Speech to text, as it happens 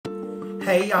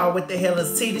Hey y'all, what the hell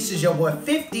is T? This is your boy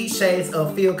 50 Shades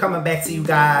of Phil coming back to you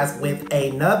guys with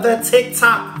another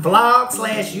TikTok vlog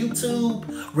slash YouTube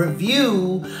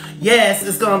review. Yes,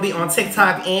 it's gonna be on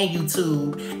TikTok and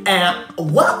YouTube. And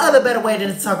what other better way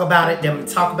than to talk about it than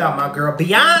to talk about my girl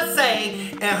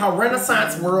Beyonce and her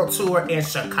Renaissance World Tour in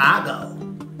Chicago.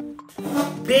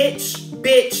 Bitch,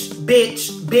 bitch,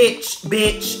 bitch, bitch,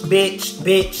 bitch, bitch,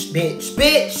 bitch, bitch,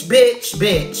 bitch, bitch,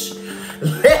 bitch.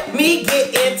 Let me get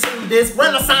into this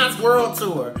Renaissance World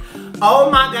Tour.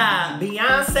 Oh my God,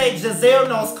 Beyonce,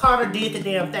 Knowles-Carter did the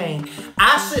damn thing.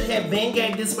 I should have been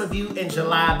gave this review in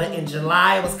July, but in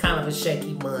July it was kind of a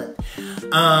shaky month.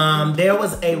 There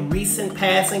was a recent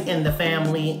passing in the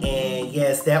family, and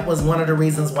yes, that was one of the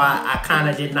reasons why I kind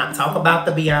of did not talk about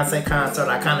the Beyonce concert.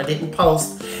 I kind of didn't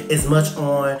post as much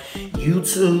on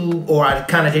YouTube, or I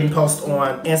kind of didn't post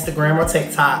on Instagram or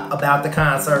TikTok about the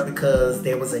concert because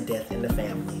there was a death in the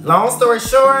family. Long story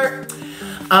short,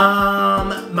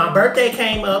 my birthday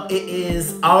came up. It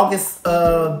is August,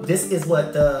 this is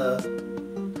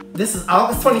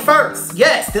August 21st.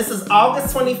 Yes, this is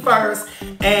August 21st.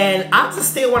 And I just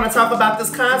still want to talk about this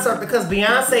concert because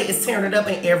Beyonce is tearing it up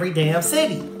in every damn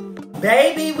city.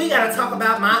 Baby, we got to talk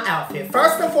about my outfit.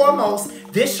 First and foremost,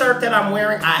 this shirt that I'm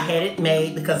wearing, I had it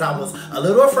made because I was a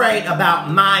little afraid about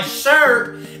my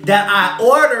shirt that I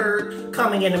ordered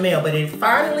coming in the mail. But it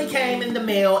finally came in the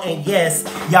mail, and yes,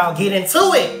 y'all get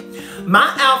into it.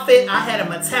 My outfit, I had a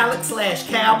metallic slash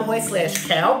cowboy slash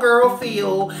cowgirl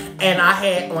feel, and I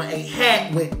had on a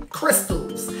hat with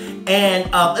crystals. And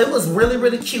it was really,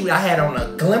 really cute. I had on a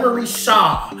glimmery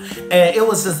shawl, and it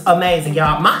was just amazing,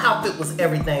 y'all. My outfit was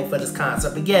everything for this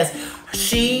concert. But yes,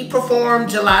 she performed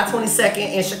July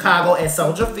 22nd in Chicago at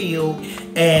Soldier Field.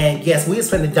 And yes, we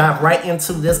just finna dive right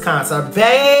into this concert.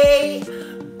 Baby,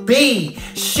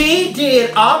 she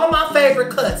did all of my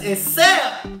favorite cuts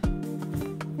except...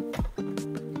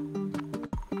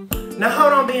 Now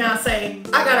hold on, Beyonce,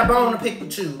 I got a bone to pick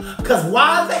with you. Cause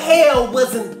why the hell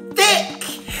wasn't thick?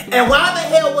 And why the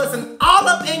hell wasn't all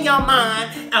up in your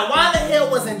mind? And why the hell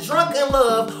wasn't Drunk in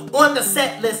Love on the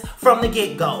set list from the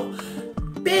get-go?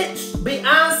 Bitch,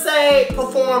 Beyonce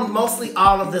performed mostly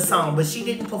all of the songs, but she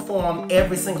didn't perform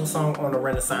every single song on the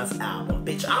Renaissance album.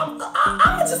 Bitch, I'm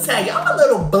gonna just tell you, I'm a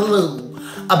little blue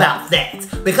about that.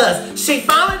 Because she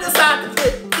finally decided to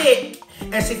put thick,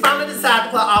 and she finally decided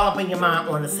to put All Up in Your Mind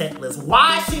on the set list.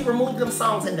 Why she removed them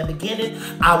songs in the beginning,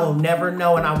 I will never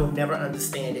know, and I will never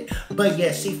understand it. But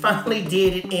yes, she finally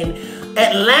did it in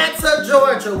Atlanta,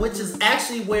 Georgia, which is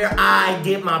actually where I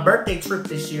did my birthday trip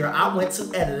this year. I went to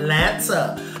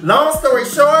Atlanta. Long story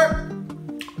short,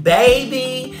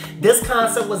 baby, this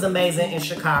concert was amazing in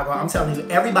Chicago. I'm telling you,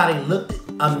 everybody looked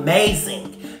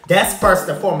amazing. That's first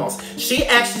and foremost. She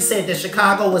actually said that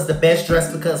Chicago was the best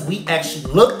dressed because we actually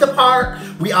looked the part.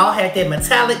 We all had that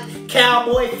metallic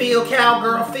cowboy feel,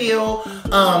 cowgirl feel.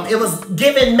 It was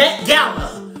giving Met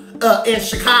Gala in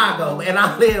Chicago, and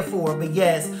I live for it. But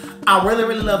yes, I really,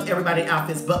 really loved everybody's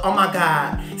outfits. But oh my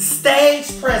God,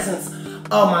 stage presence.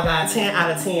 Oh my God, 10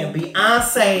 out of 10.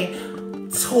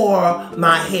 Beyonce tore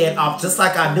my head off just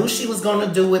like I knew she was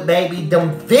gonna do it, baby.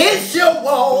 Them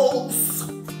visuals.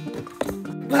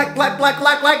 Like,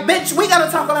 bitch, we gotta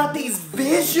talk about these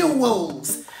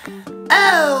visuals.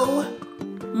 Oh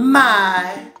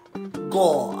my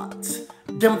God.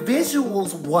 Them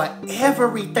visuals were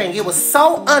everything. It was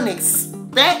so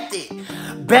unexpected.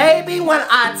 Baby, when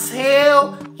I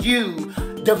tell you,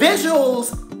 the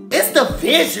visuals, it's the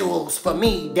visuals for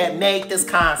me that made this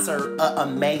concert an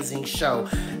amazing show.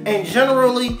 And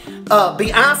generally,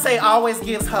 Beyonce always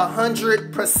gives her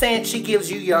 100%. She gives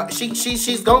you your,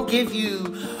 she's gonna give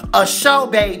you a show,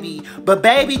 baby. But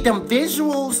baby, them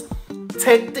visuals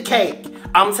take the cake.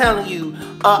 I'm telling you,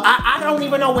 I don't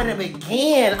even know where to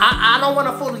begin. I don't want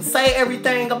to fully say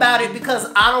everything about it because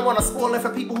I don't want to spoil it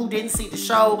for people who didn't see the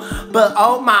show. But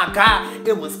oh my God,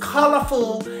 it was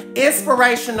colorful,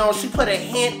 inspirational. She put a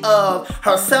hint of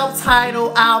her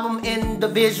self-titled album in the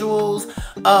visuals.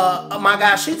 Oh my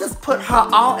God, she just put her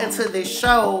all into this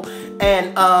show.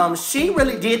 And she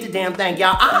really did the damn thing,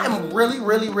 y'all. I am really,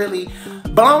 really, really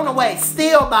blown away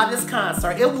still by this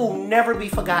concert. It will never be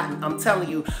forgotten. I'm telling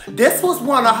you, this was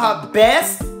one of her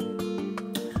best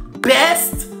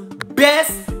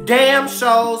damn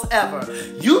shows ever.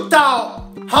 You thought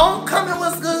Homecoming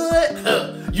was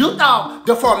good. You thought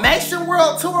the Formation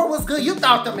World Tour was good. You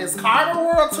thought the Miss Carter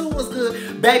World Tour was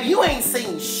good. Baby, you ain't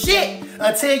seen shit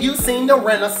until you seen the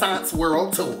Renaissance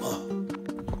World Tour.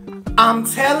 I'm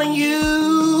telling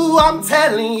you.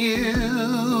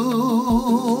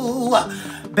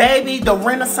 Baby, the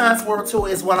Renaissance World Tour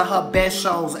is one of her best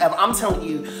shows ever. I'm telling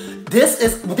you,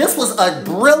 This was a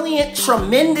brilliant,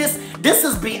 tremendous, this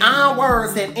is beyond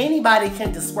words that anybody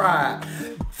can describe.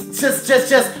 Just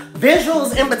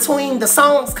visuals in between the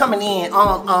songs coming in.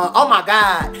 Oh my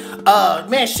God.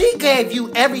 Man, she gave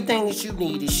you everything that you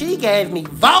needed. She gave me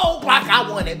Vogue like I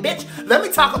wanted. Bitch, let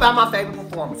me talk about my favorite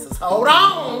performances. Hold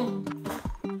on.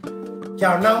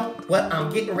 Y'all know what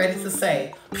I'm getting ready to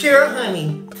say. Pure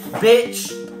Honey, bitch.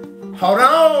 Hold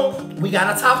on. We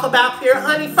gotta talk about Pure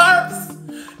Honey first.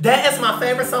 That is my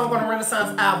favorite song on the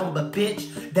Renaissance album, but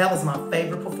bitch, that was my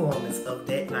favorite performance of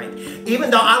that night. Even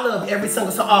though I love every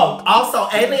single song. Oh, also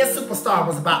Alien Superstar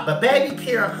was about, but baby,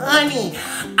 Pure Honey,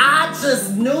 I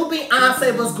just knew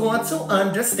Beyonce was going to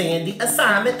understand the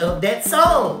assignment of that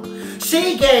song.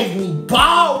 She gave me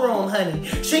ballroom, honey.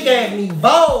 She gave me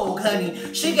Vogue,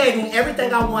 honey. She gave me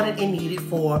everything I wanted and needed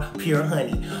for Pure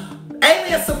Honey.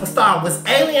 Alien Superstar was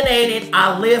alienated.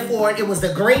 I lived for it. It was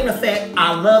the green effect.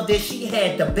 I loved it. She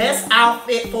had the best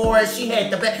outfit for it. She had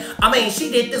the best. I mean,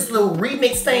 she did this little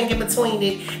remix thing in between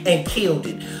it and killed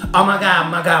it. Oh my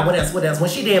God, my God. What else? What else? When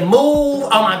she did Move,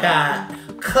 oh my God.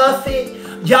 Cuff It.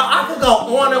 Y'all, I could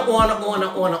go on and on and on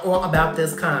and on and on about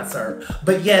this concert.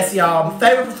 But yes, y'all, my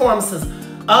favorite performances.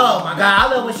 Oh my God. I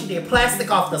love when she did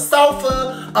Plastic Off the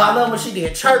Sofa. I love when she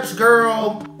did Church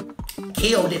Girl.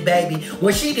 Killed it, baby.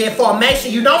 When she did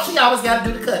Formation, you know she always got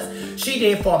to do the cuts. She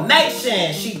did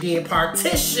Formation. She did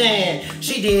Partition.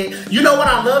 She did... You know what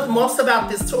I loved most about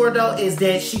this tour, though, is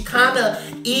that she kind of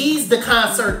eased the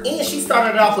concert in. She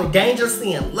started off with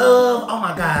Dangerously in Love. Oh,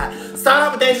 my God. Started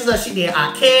off with Dangerously. She did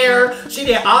I Care. She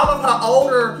did all of her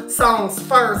older songs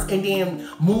first and then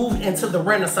moved into the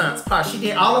Renaissance part. She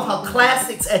did all of her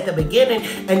classics at the beginning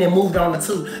and then moved on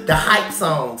to the hype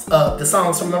songs, the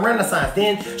songs from the Renaissance.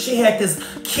 Then she had this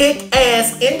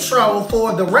kick-ass intro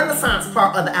for the Renaissance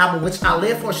part of the album, which I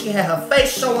live for. She had her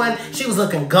face showing. She was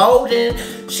looking golden.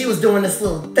 She was doing this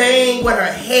little thing with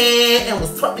her head and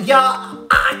was... Y'all,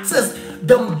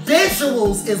 the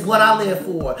visuals is what I live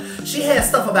for. She had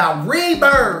stuff about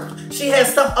rebirth. She had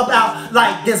stuff about,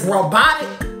 like, this robotic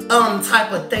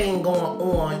type of thing going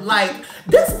on. Like,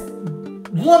 this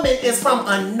woman is from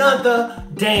another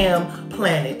damn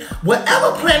planet.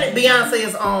 Whatever planet Beyonce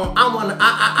is on, I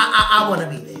wanna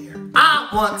be there. I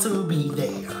want to be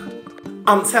there.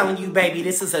 I'm telling you, baby,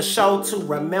 this is a show to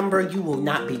remember. You will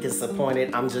not be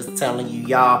disappointed. I'm just telling you,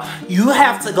 y'all. You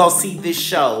have to go see this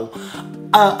show.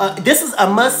 This is a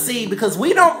must-see because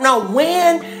we don't know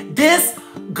when this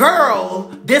girl,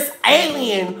 this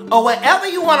alien, or whatever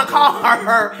you want to call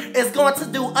her, is going to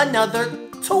do another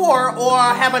tour or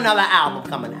have another album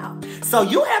coming out. So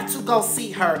you have to go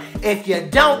see her. If you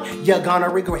don't, you're gonna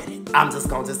regret it. I'm just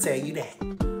gonna tell you that.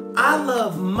 I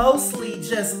love mostly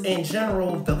just in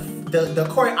general the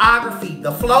choreography,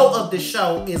 the flow of the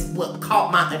show is what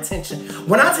caught my attention.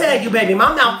 When I tell you, baby,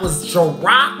 my mouth was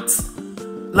dropped,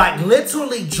 like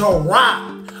literally dropped.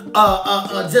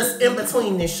 Just in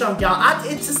between this show, y'all. I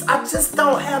just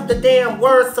don't have the damn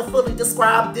words to fully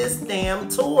describe this damn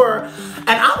tour. And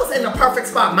I was in the perfect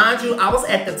spot. Mind you, I was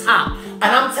at the top. And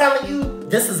I'm telling you,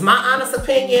 this is my honest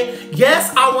opinion.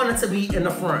 Yes, I wanted to be in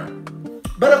the front.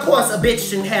 But of course, a bitch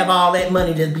shouldn't have all that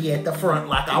money to be at the front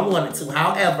like I wanted to.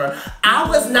 However, I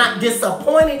was not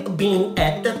disappointed being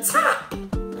at the top.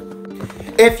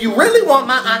 If you really want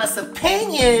my honest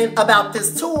opinion about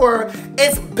this tour,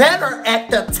 it's better at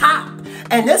the top.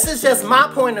 And this is just my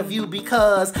point of view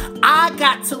because I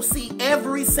got to see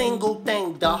every single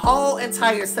thing, the whole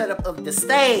entire setup of the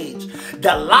stage,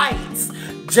 the lights,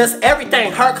 just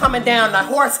everything. Her coming down the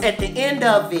horse at the end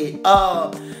of it,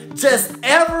 just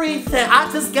everything. I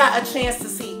just got a chance to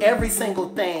see every single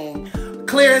thing,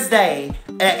 clear as day.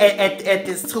 At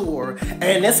this tour,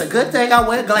 and it's a good thing I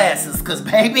wear glasses, because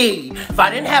baby, if I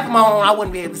didn't have them on, I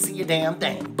wouldn't be able to see a damn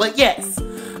thing. But yes,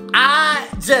 the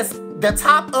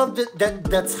top of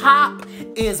the top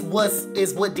is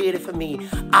what did it for me.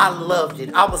 I loved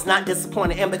it. I was not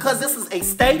disappointed, and because this is a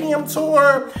stadium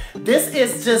tour, this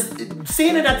is just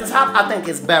seeing it at the top. I think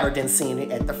it's better than seeing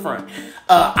it at the front.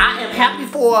 I am happy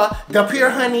for the Pure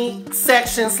Honey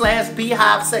section /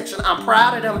 Beyhive section. I'm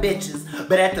proud of them bitches,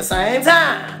 but at the same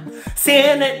time,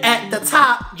 seeing it at the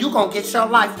top, you gonna get your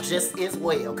life just as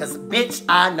well. Cause bitch,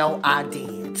 I know I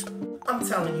did. I'm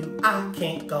telling you, I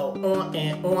can't go on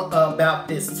and on about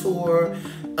this tour.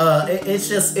 It's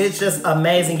just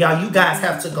amazing, y'all. You guys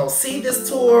have to go see this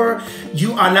tour.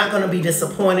 You are not going to be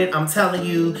disappointed. I'm telling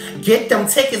you, get them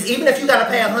tickets. Even if you got to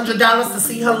pay $100 to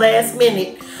see her last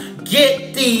minute,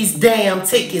 get these damn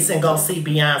tickets and go see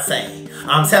Beyonce.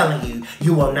 I'm telling you,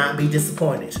 you will not be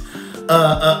disappointed.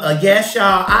 Yes,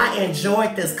 y'all, I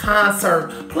enjoyed this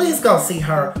concert. Please go see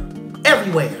her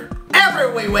everywhere.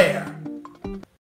 Everywhere.